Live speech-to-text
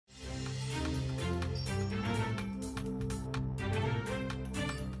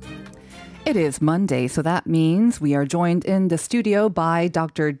It is Monday, so that means we are joined in the studio by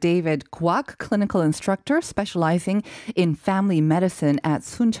Dr. David Kwak, clinical instructor specializing in family medicine at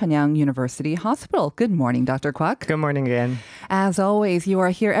Soonchunhyang University Hospital. Good morning, Dr. Kwak. Good morning again. As always, you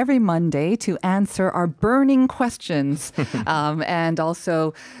are here every Monday to answer our burning questions and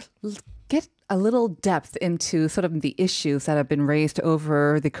also get a little depth into sort of the issues that have been raised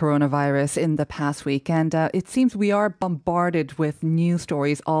over the coronavirus in the past week. And it seems we are bombarded with news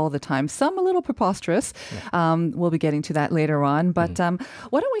stories all the time, some a little preposterous. We'll be getting to that later on. But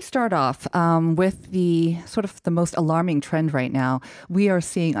why don't we start off with the sort of the most alarming trend right now. We are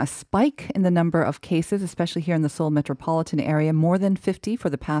seeing a spike in the number of cases, especially here in the Seoul metropolitan area, more than 50 for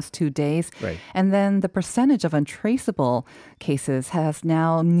the past 2 days. Right. And then the percentage of untraceable cases has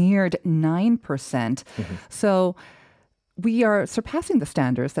now neared 9%. So we are surpassing the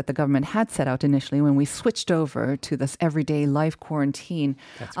standards that the government had set out initially when we switched over to this everyday life quarantine.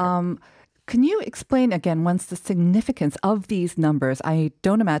 That's right. Can you explain again once the significance of these numbers? I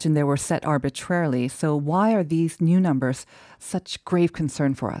don't imagine they were set arbitrarily. So why are these new numbers such grave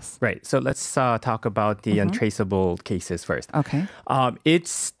concern for us? Right. So let's talk about the untraceable cases first. Okay.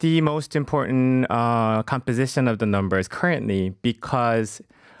 It's the most important composition of the numbers currently because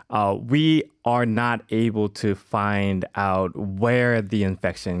we are not able to find out where the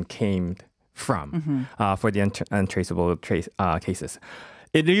infection came from for the untraceable cases.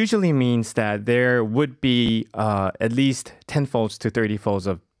 It usually means that there would be at least 10-folds to 30-folds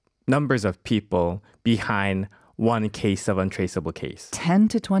of numbers of people behind one case of untraceable case. 10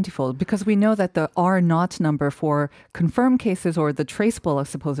 to 20-fold, because we know that the R0 number for confirmed cases or the traceable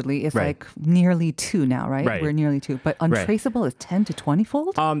supposedly is like nearly 2 now, right? Right. We're nearly 2. But untraceable is 10 to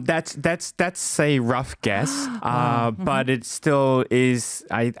 20-fold? That's a rough guess, but it still is.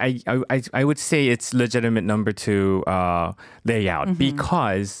 I would say it's legitimate number to lay out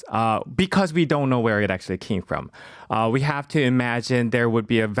because we don't know where it actually came from. We have to imagine there would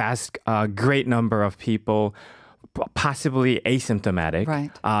be a vast, great number of people, possibly asymptomatic,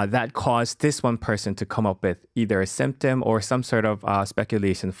 that caused this one person to come up with either a symptom or some sort of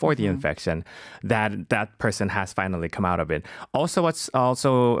speculation for the infection that that person has finally come out of it. Also, what's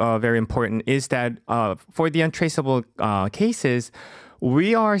also very important is that for the untraceable cases,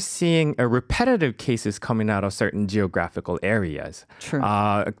 we are seeing repetitive cases coming out of certain geographical areas. True.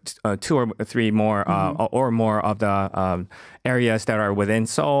 2 or 3 more or more of the areas that are within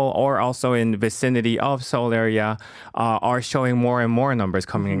Seoul or also in the vicinity of Seoul area are showing more and more numbers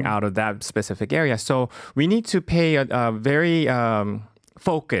coming out of that specific area. So we need to pay a very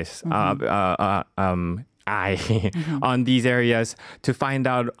focused eye on these areas to find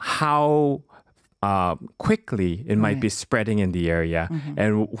out how quickly it might be spreading in the area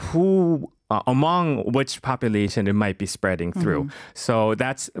and who among which population it might be spreading through. So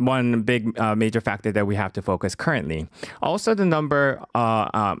that's one big major factor that we have to focus currently. Also the number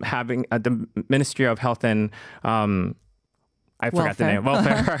having the Ministry of Health and I forgot the name.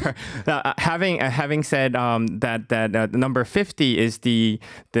 Welfare. Having said that the number 50 is the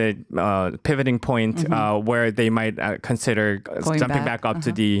pivoting point where they might consider jumping back up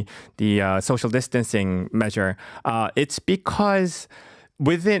to the social distancing measure. It's because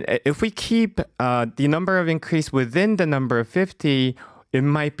if we keep the number of increase within the number of 50, it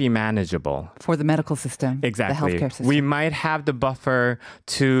might be manageable. For the medical system. Exactly. The healthcare system. We might have the buffer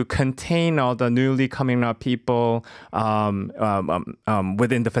to contain all the newly coming up people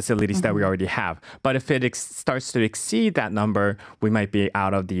within the facilities that we already have. But if it starts to exceed that number, we might be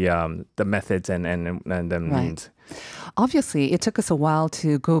out of the methods and the means. Obviously, it took us a while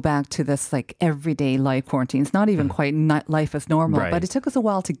to go back to this like everyday life quarantine. It's not even quite life as normal, but it took us a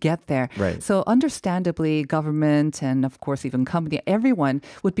while to get there. So understandably, government and of course even company, everyone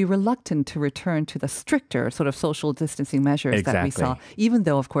would be reluctant to return to the stricter sort of social distancing measures that we saw, even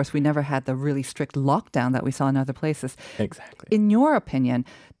though of course we never had the really strict lockdown that we saw in other places. Exactly. In your opinion,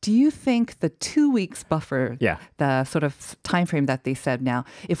 do you think the 2 weeks buffer, the sort of time frame that they said now,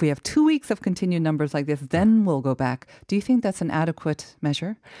 if we have 2 weeks of continued numbers like this, then we'll go back. Do you think that's an adequate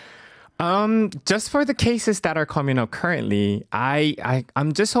measure? Just for the cases that are coming up currently,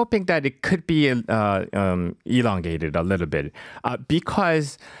 I'm just hoping that it could be elongated a little bit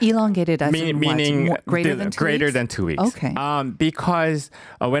because elongated as meaning what? Greater than 2 weeks? Okay. Because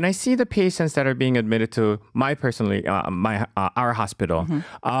when I see the patients that are being admitted to our hospital,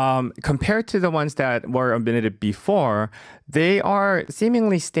 compared to the ones that were admitted before, they are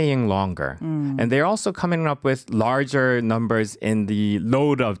seemingly staying longer, and they're also coming up with larger numbers in the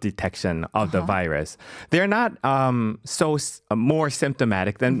load of detection transmission of the virus. They're not more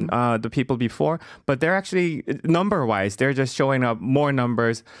symptomatic than the people before, but they're actually, number-wise, they're just showing up more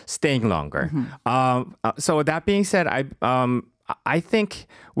numbers, staying longer. So that being said, I think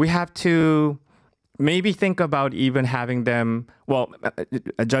we have to maybe think about even having them,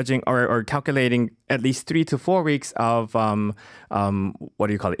 judging or calculating at least 3 to 4 weeks of what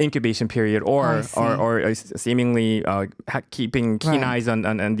do you call it, incubation period, or seemingly keeping keen eyes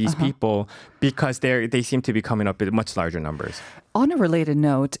on these people, because they seem to be coming up with much larger numbers. On a related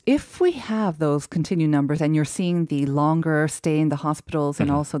note, if we have those continued numbers and you're seeing the longer stay in the hospitals and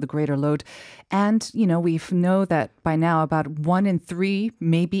also the greater load, and we know that by now about 1 in 3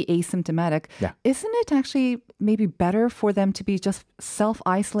 may be asymptomatic, isn't it actually maybe better for them to be just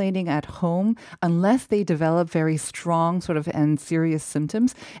self-isolating at home unless they develop very strong sort of and serious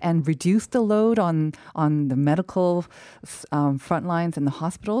symptoms, and reduce the load on the medical front lines in the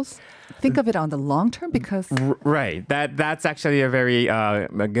hospitals? Think of it on the long term, because... Right. That's actually a very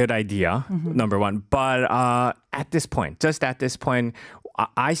good idea, number one. But at this point,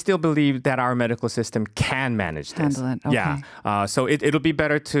 I still believe that our medical system can manage this. Handle it. Okay. Yeah. So it'll be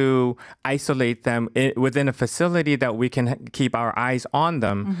better to isolate them within a facility that we can keep our eyes on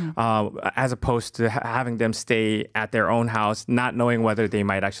them, as opposed to having them stay at their own house, not knowing whether they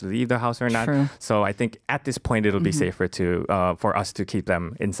might actually leave the house or not. True. So I think at this point, it'll be safer for us to keep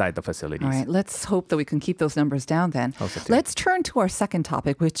them inside the facilities. All right. Let's hope that we can keep those numbers down then. Let's turn to our second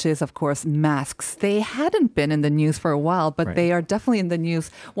topic, which is, of course, masks. They hadn't been in the news for a while, but they are definitely in the news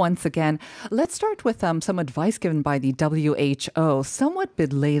once again. Let's start with some advice given by the WHO, somewhat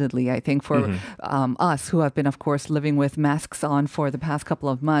belatedly, I think, for us who have been, of course, living with masks on for the past couple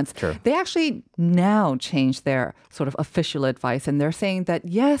of months. Sure. They actually now changed their sort of official advice, and they're saying that,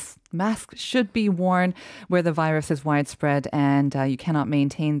 yes, masks should be worn where the virus is widespread and you cannot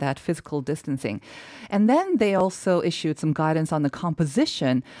maintain that physical distancing. And then they also issued some guidance on the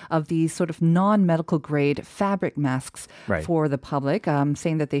composition of these sort of non-medical grade fabric masks for the public,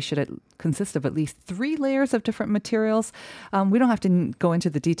 saying that they should consist of at least 3 layers of different materials. We don't have to go into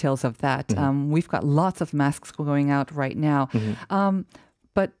the details of that. We've got lots of masks going out right now.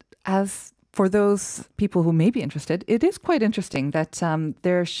 But as for those people who may be interested, it is quite interesting that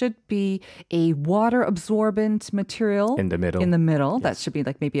there should be a water-absorbent material in the middle. Yes. That should be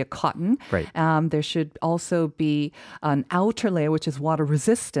like maybe a cotton. Right. There should also be an outer layer, which is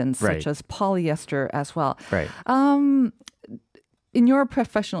water-resistant, such as polyester as well. Right. In your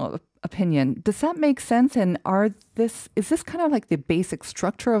professional opinion, does that make sense? And is this kind of like the basic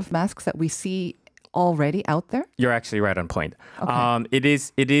structure of masks that we see already out there? You're actually right on point. Okay.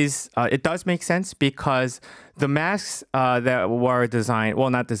 It does make sense, because the masks that were designed, well,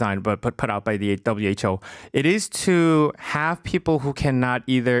 not designed, but put out by the WHO, it is to have people who cannot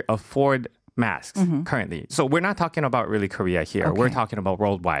either afford masks currently. So we're not talking about really Korea here. Okay. We're talking about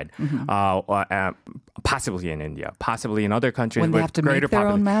worldwide, possibly in India, possibly in other countries When they with have to greater make their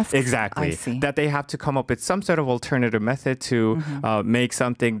own masks? Exactly. I see. That they have to come up with some sort of alternative method to make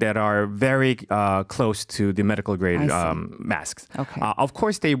something that are very close to the medical grade masks. Okay. Of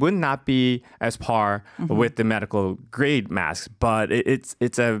course, they would not be as par with the medical grade masks, but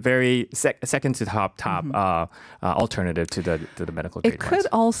it's a very second to top alternative to the medical grade It could ones.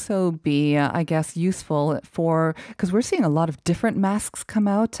 also be, I guess, useful because we're seeing a lot of different masks come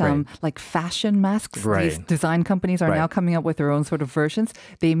out, like fashion masks. Right. These design companies are now coming up with their own sort of versions.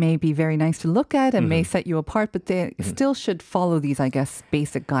 They may be very nice to look at and may set you apart, but they still should follow these, I guess,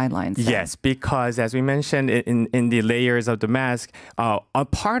 basic guidelines. Yes, because as we mentioned in the layers of the mask, a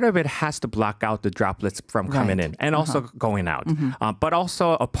part of it has to block out the droplets from coming in and also going out. But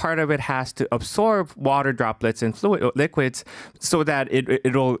also a part of it has to absorb water droplets and liquids so that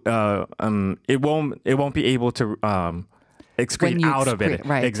it won't be able to excrete out of it.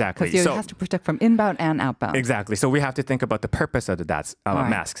 Right. Exactly. Because it has to protect from inbound and outbound. Exactly. So we have to think about the purpose of the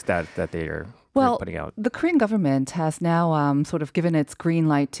masks that they are putting out. The Korean government has now sort of given its green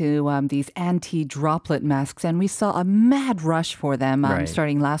light to these anti-droplet masks, and we saw a mad rush for them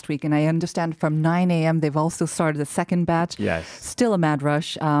starting last week. And I understand from 9 a.m. they've also started the second batch. Yes. Still a mad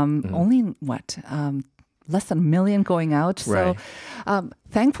rush. Only less than 1 million going out. So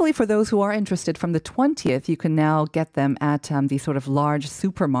thankfully for those who are interested, from the 20th, you can now get them at these sort of large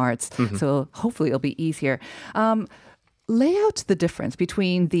supermarts. So hopefully it'll be easier. Lay out the difference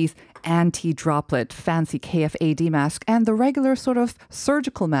between these anti-droplet fancy KF-AD masks and the regular sort of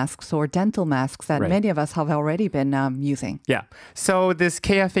surgical masks or dental masks that many of us have already been using. Yeah. So this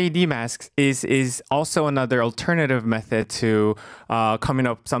KF-AD masks is also another alternative method to coming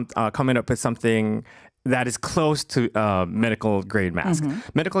up with something that is close to medical grade mask.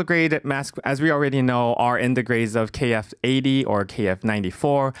 Medical grade masks, as we already know, are in the grades of KF80 or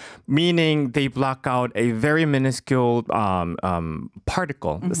KF94, meaning they block out a very minuscule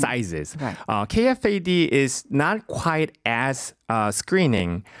particle sizes. Right. KF80 is not quite as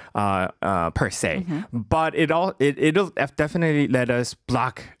screening per se, but it'll definitely let us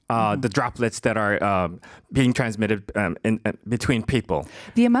block the droplets that are being transmitted between people.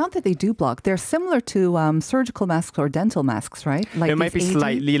 The amount that they do block, they're similar to surgical masks or dental masks, right? Like it might be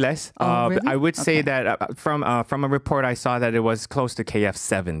slightly less. Really? I would say that from a report I saw that it was close to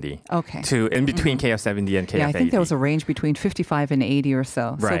KF70. Okay. To in between KF70 and KF80. Yeah, I think there was a range between 55 and 80 or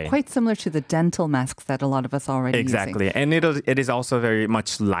so. Right. So quite similar to the dental masks that a lot of us already Exactly. using. And it is also very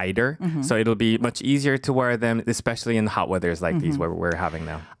much lighter. So it'll be much easier to wear them, especially in hot weathers like these where we're having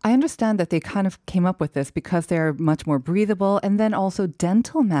now. I understand that they kind of came up with this because they're much more breathable, and then also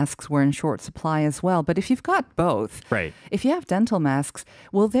dental masks were in short supply as well. But if you've got both, Right. if you have dental masks,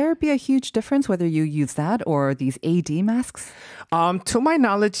 will there be a huge difference whether you use that or these AD masks? To my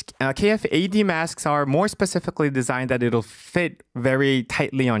knowledge, KF80 masks are more specifically designed that it'll fit very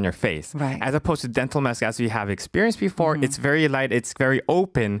tightly on your face. Right. As opposed to dental masks, as we have experienced before, it's very light, it's very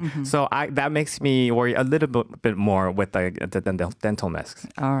open. So that makes me worry a little bit more with the dental masks.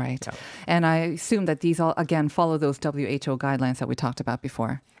 All right. Yeah. And I assume that these all, again, follow those WHO guidelines that we talked about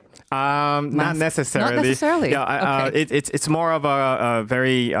before. Not necessarily. Not necessarily. Yeah, Okay. it's more of a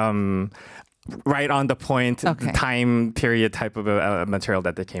very right on the point time period type of a material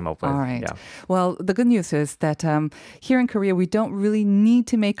that they came up with. All right. Yeah. Well, the good news is that here in Korea, we don't really need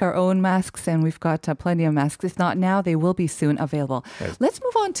to make our own masks, and we've got plenty of masks. If not now, they will be soon available. Right. Let's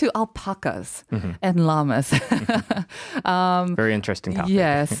move on to alpacas and llamas. Very interesting topic.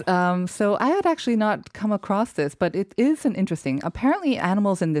 Yes. So I had actually not come across this, but it is an interesting. Apparently,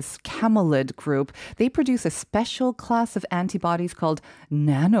 animals in this camelid group, they produce a special class of antibodies called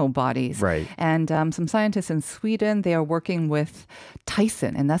nanobodies. Right. And some scientists in Sweden, they are working with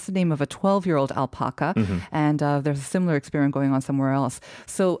Tyson, and that's the name of a 12-year-old alpaca. And there's a similar experiment going on somewhere else.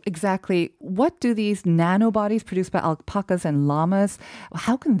 So exactly what do these nanobodies produced by alpacas and llamas,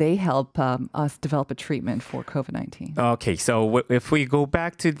 how can they help us develop a treatment for COVID-19? Okay, so if we go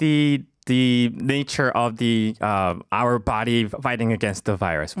back to the nature of our body fighting against the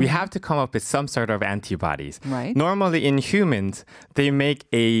virus, we have to come up with some sort of antibodies. Right. Normally in humans, they make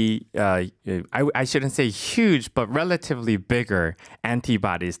I shouldn't say huge, but relatively bigger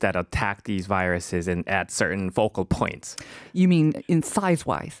antibodies that attack these viruses and at certain focal points. You mean in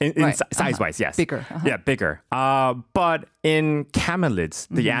size-wise? Size-wise, yes. Bigger. Yeah, bigger. But in camelids,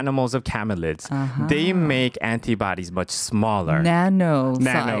 the animals of camelids, they make antibodies much smaller.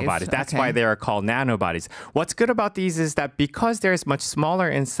 Nanobodies. That's why they are called nanobodies. What's good about these is that because they're much smaller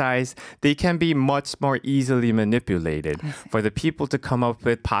in size, they can be much more easily manipulated. For the people to come up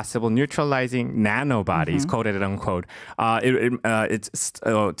with possible neutralizing nanobodies, quote unquote,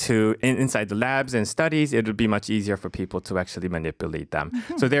 inside the labs and studies, it would be much easier for people to actually manipulate them.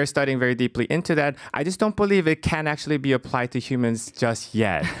 So they're studying very deeply into that. I just don't believe it can actually be applied to humans just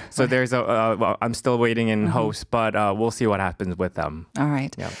yet. So there's I'm still waiting in hopes, but we'll see what happens with them. All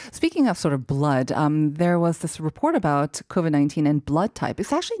right. Yeah. Speaking of sort of blood, there was this report about COVID-19 and blood type.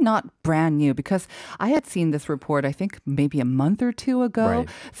 It's actually not brand new because I had seen this report, I think maybe a month or two ago,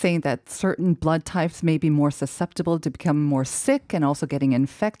 saying that certain blood types may be more susceptible to become more sick and also getting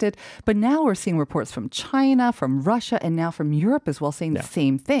infected. But now we're seeing reports from China, from Russia, and now from Europe as well saying the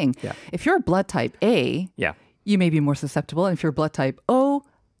same thing. Yeah. If you're blood type A, you may be more susceptible. And if you're blood type O,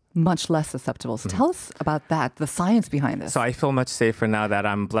 much less susceptible. So tell us about that, the science behind this. So I feel much safer now that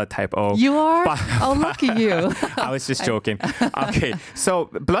I'm blood type O. You are? Oh, look at you. I was just joking. Okay, so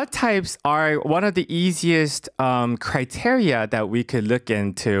blood types are one of the easiest criteria that we could look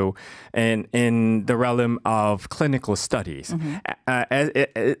into in the realm of clinical studies,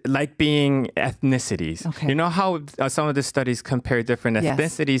 like being ethnicities. Okay. You know how some of the studies compare different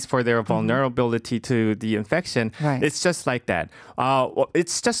ethnicities for their vulnerability to the infection? Right. It's just like that.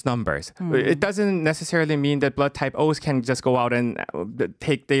 It's just numbers. It doesn't necessarily mean that blood type O's can just go out and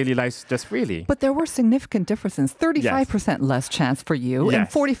take daily lives just freely. But there were significant differences. 35% less chance for you and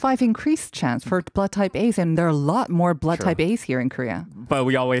 45% increased chance for blood type A's. And there are a lot more blood type A's here in Korea. But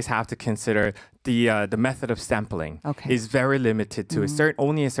we always have to consider the method of sampling Okay. is very limited to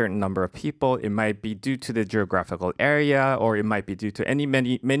only a certain number of people. It might be due to the geographical area, or it might be due to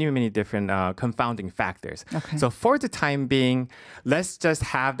many different confounding factors. Okay. So for the time being, let's just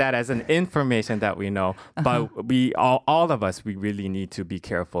have that as an information that we know. But we all of us, we really need to be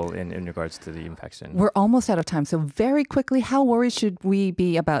careful in regards to the infection. We're almost out of time. So very quickly, how worried should we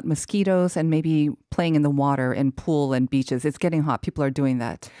be about mosquitoes and maybe playing in the water and pool and beaches? It's getting hot. People are doing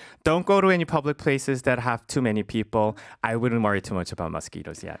that. Don't go to any public places that have too many people. I wouldn't worry too much about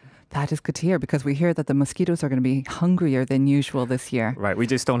mosquitoes yet. That is good to hear because we hear that the mosquitoes are going to be hungrier than usual this year. Right. We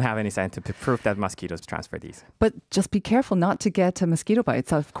just don't have any scientific proof that mosquitoes transfer these. But just be careful not to get mosquito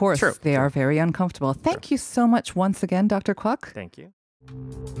bites. Of course, they are very uncomfortable. Thank you so much once again, Dr. Kwak. Thank you.